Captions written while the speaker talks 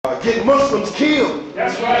get Muslims killed.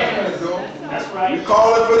 That's right. That's right. You're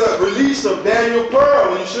calling for the release of Daniel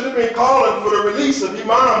Pearl, and you should have been calling for the release of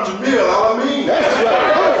Imam Jamil, Alamin. That's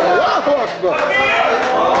right.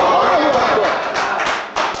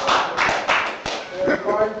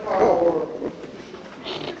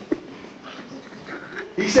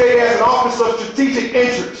 He said he has an office of strategic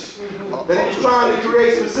interest that he's trying to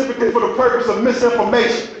create specifically for the purpose of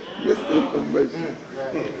misinformation.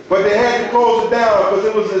 But they had to close it down because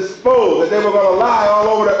it was exposed that they were going to lie all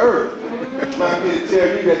over the earth. I'm here to tell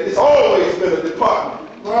you that it's always been a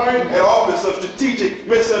department, an office of strategic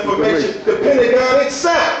misinformation. The Pentagon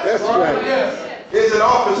itself is an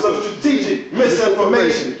office of strategic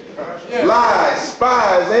misinformation. Lies,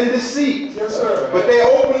 spies, and deceit. But they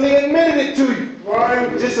openly admitted it to you.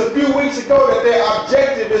 Just a few weeks ago that their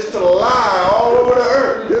objective is to lie all over the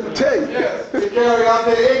earth. To carry out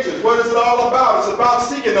their interest. What is it all about? It's about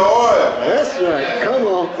seeking the oil. That's right. Come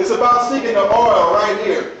on. It's about seeking the oil right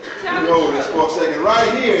here. You know this for a second.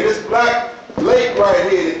 Right here, this black lake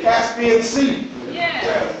right here, the Caspian Sea.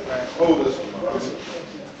 Hold this one.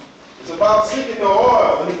 It's about seeking the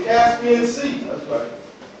oil in the Caspian Sea. That's right.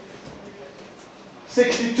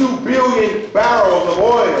 62 billion barrels of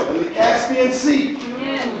oil in the Caspian Sea.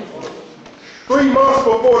 3 months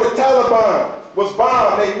before the Taliban was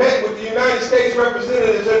bombed, they met with the United States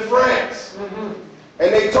representatives in France.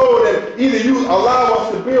 And they told them, either you allow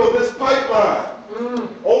us to build this pipeline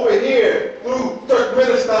over here through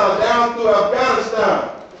Turkmenistan, down through Afghanistan,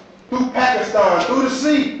 through Pakistan, through the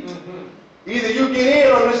sea. Either you get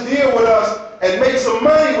in on this deal with us and make some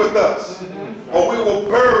money with us, or we will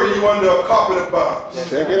bury you under a carpet of bombs.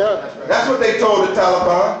 Check it out. That's what they told the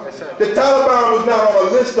Taliban. The Taliban was not on a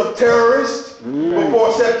list of terrorists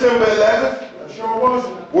before September 11th. Sure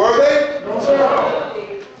wasn't. Were they? No,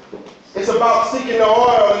 sir. It's about seeking the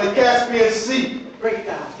oil in the Caspian Sea. Break it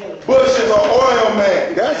down. Bush is an oil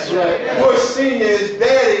man. That's right. Bush Sr., his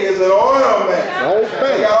daddy, is an oil man.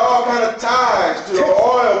 They got all kind of ties to the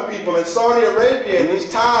oil people in Saudi Arabia, and these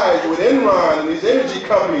ties with Enron and these energy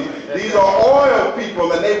companies. These are oil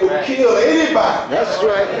people, and they will kill anybody. That's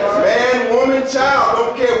right. Man, woman, child,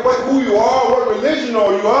 don't care who you are, what religion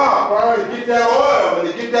or you are. To get that oil and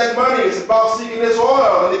to get that money, it's about seeking this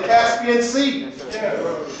oil in the Caspian Sea.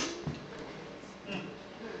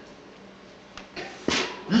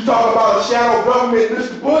 You talk about a shadow government,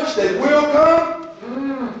 Mr. Bush, that will come?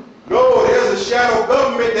 No, there's a shadow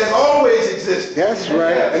government that's always existed. That's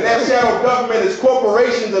right. And that shadow government is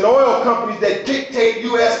corporations and oil companies that dictate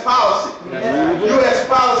U.S. policy. U.S.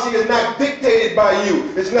 policy is not dictated by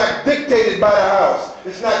you. It's not dictated by the House.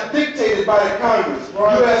 It's not dictated by the Congress.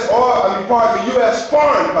 U.S.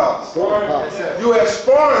 foreign policy. U.S.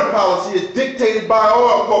 foreign policy is dictated by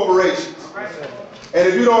oil corporations. And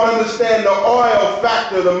if you don't understand the oil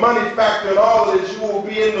factor, the money factor, and all of this, you will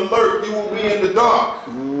be in the lurk, you will be in the dark.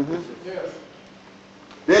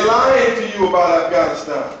 They're lying to you about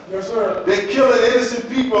Afghanistan. Yes, sir. They're killing innocent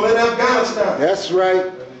people in Afghanistan. That's right.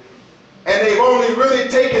 And they've only really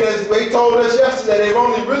taken, as they told us yesterday, they've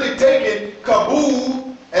only really taken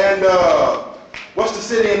Kabul and, what's the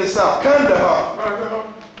city in the south? Kandahar.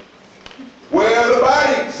 Where are the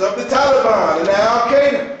bodies of the Taliban and the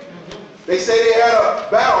Al-Qaeda? They say they had a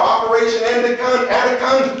battle, Operation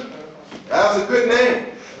Anaconda. That was a good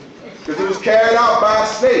name, because it was carried out by a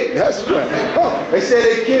snake. That's right. They said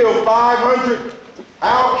they killed 500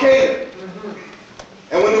 Al-Qaeda.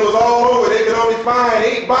 And when it was all over, they could only find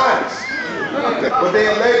 8 bodies. But they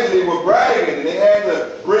allegedly were bragging, and they had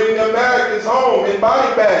to bring the Americans home in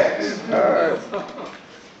body bags.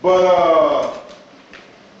 But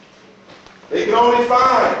they could only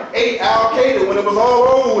find 8 Al-Qaeda when it was all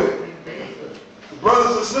over with.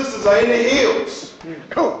 Brothers and sisters are in the hills.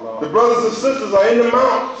 The brothers and sisters are in the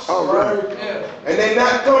mountains. And they're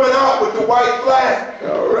not coming out with the white flag.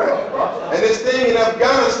 And this thing in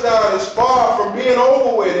Afghanistan is far from being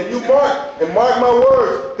over with. And mark my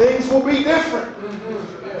words, things will be different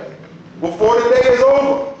before the day is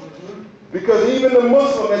over. Because even the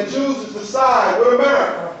Muslim that chooses to side with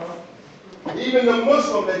America, even the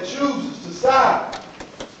Muslim that chooses to side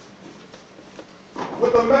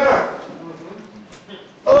with America,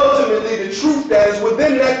 ultimately the truth that is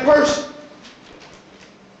within that person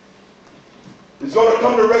is going to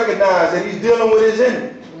come to recognize that he's dealing with his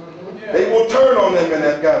enemy. They will turn on them in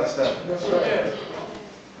Afghanistan.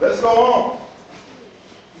 Let's go on.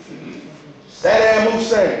 Saddam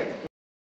Hussein.